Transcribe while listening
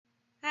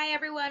Hi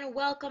everyone,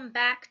 welcome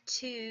back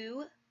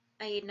to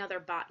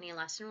another botany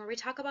lesson where we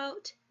talk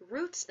about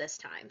roots this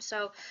time.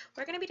 So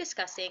we're going to be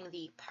discussing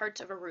the parts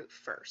of a root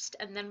first,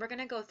 and then we're going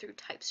to go through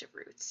types of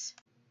roots.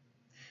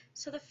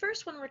 So the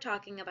first one we're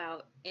talking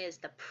about is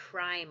the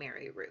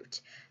primary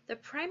root. The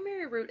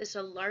primary root is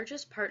the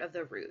largest part of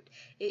the root.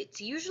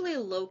 It's usually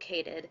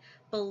located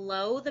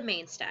below the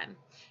main stem.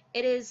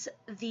 It is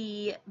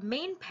the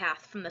main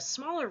path from the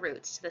smaller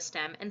roots to the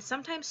stem and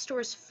sometimes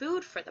stores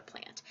food for the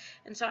plant.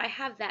 And so I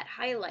have that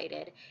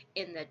highlighted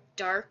in the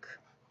dark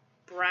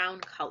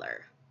brown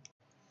color.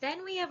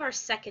 Then we have our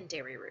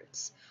secondary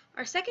roots.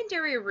 Our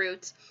secondary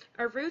roots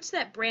are roots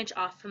that branch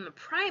off from the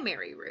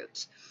primary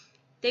root.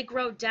 They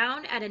grow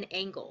down at an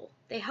angle.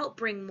 They help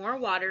bring more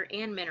water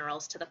and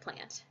minerals to the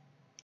plant.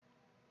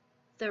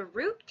 The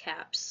root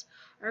caps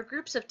are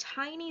groups of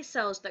tiny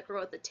cells that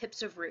grow at the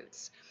tips of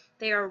roots.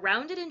 They are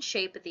rounded in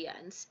shape at the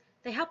ends.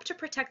 They help to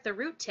protect the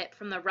root tip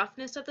from the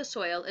roughness of the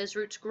soil as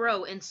roots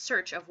grow in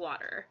search of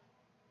water.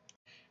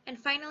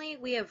 And finally,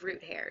 we have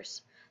root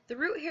hairs. The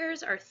root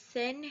hairs are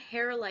thin,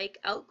 hair-like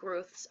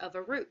outgrowths of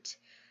a root.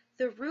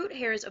 The root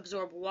hairs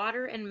absorb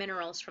water and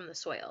minerals from the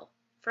soil.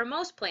 For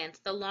most plants,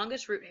 the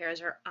longest root hairs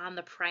are on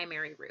the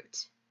primary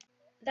root.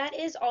 That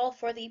is all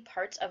for the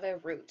parts of a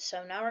root.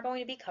 So now we're going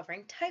to be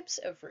covering types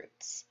of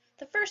roots.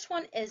 The first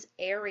one is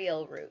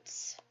aerial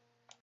roots.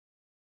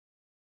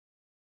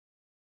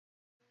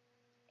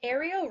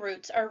 Aerial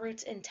roots are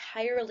roots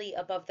entirely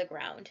above the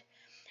ground,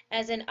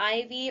 as in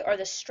ivy or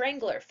the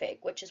strangler fig,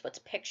 which is what's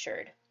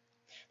pictured,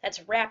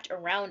 that's wrapped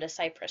around a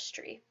cypress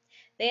tree.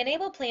 They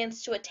enable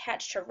plants to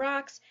attach to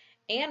rocks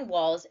and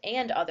walls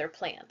and other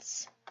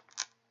plants.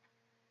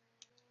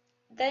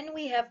 Then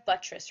we have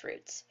buttress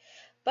roots.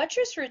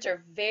 Buttress roots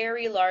are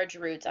very large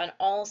roots on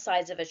all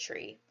sides of a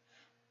tree.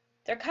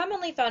 They're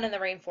commonly found in the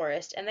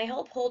rainforest and they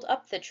help hold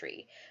up the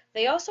tree.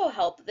 They also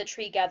help the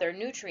tree gather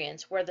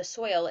nutrients where the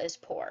soil is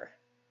poor.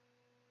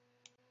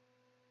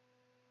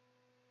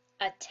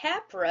 A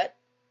taproot,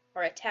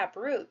 or a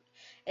taproot,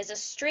 is a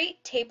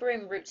straight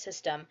tapering root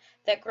system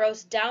that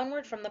grows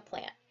downward from the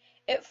plant.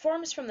 It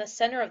forms from the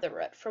center of the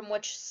root, from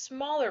which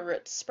smaller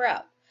roots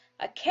sprout.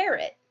 A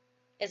carrot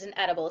is an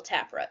edible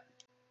taproot.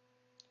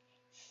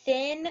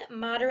 Thin,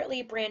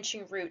 moderately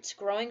branching roots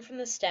growing from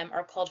the stem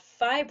are called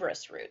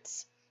fibrous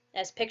roots,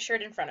 as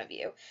pictured in front of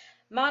you.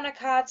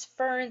 Monocots,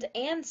 ferns,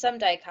 and some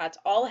dicots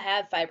all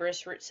have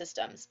fibrous root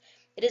systems.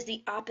 It is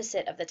the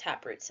opposite of the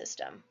taproot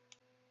system.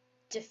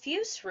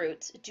 Diffuse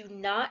roots do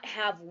not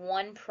have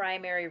one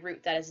primary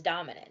root that is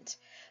dominant.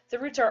 The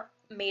roots are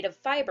made of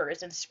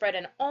fibers and spread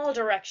in all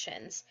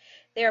directions.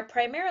 They are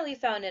primarily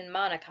found in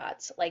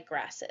monocots, like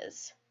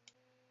grasses.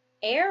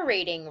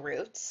 Aerating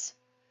roots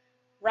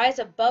rise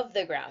above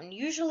the ground,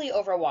 usually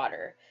over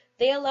water.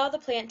 They allow the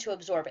plant to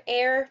absorb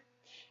air,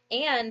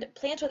 and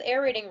plants with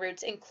aerating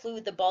roots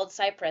include the bald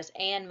cypress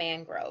and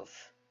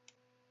mangrove.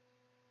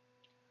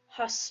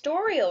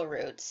 Haustorial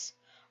roots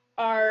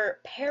are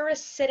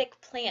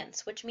parasitic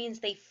plants, which means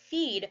they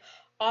feed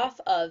off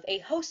of a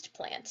host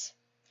plant.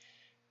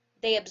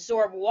 They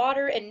absorb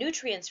water and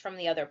nutrients from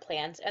the other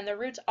plants, and the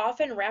roots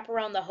often wrap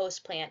around the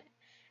host plant,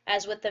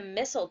 as what the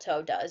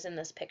mistletoe does in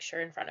this picture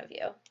in front of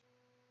you.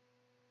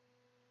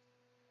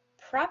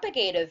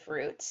 Propagative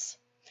roots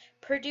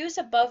produce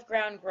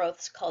above-ground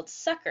growths called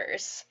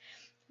suckers,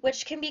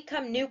 which can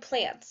become new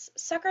plants.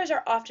 Suckers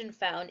are often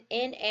found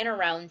in and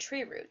around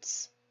tree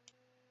roots.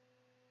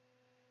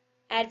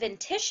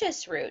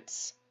 Adventitious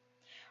roots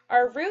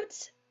are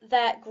roots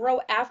that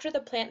grow after the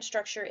plant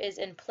structure is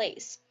in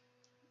place,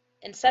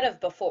 instead of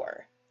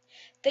before.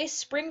 They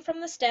spring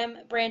from the stem,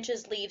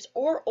 branches, leaves,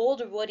 or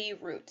old woody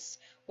roots.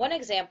 One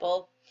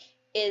example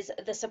is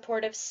the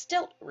supportive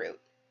stilt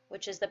root,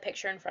 which is the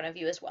picture in front of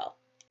you as well.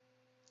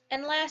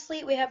 And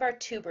lastly, we have our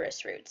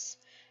tuberous roots.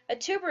 A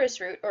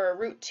tuberous root, or a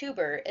root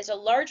tuber, is a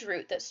large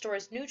root that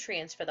stores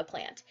nutrients for the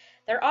plant.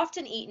 They're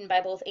often eaten by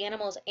both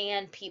animals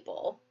and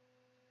people.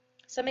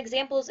 Some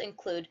examples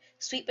include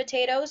sweet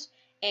potatoes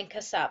and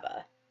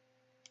cassava.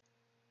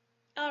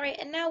 Alright,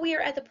 and now we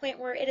are at the point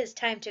where it is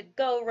time to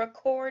go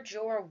record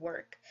your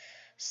work.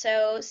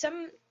 So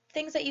some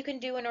things that you can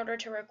do in order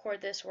to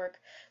record this work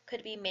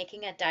could be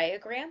making a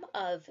diagram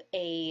of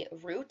a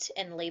root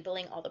and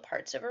labeling all the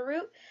parts of a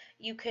root.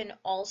 You can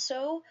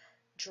also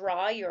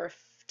draw your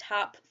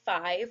top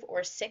 5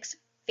 or 6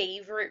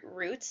 favorite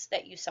roots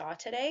that you saw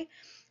today,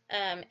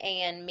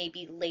 and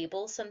maybe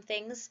label some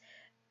things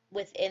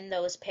within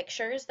those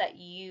pictures that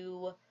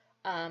you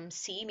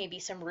see, maybe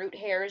some root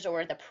hairs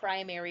or the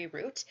primary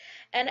root.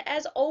 And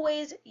as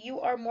always, you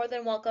are more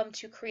than welcome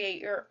to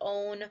create your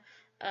own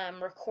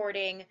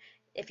recording.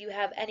 If you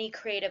have any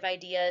creative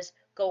ideas,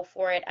 go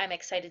for it. I'm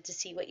excited to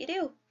see what you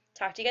do.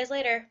 Talk to you guys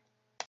later.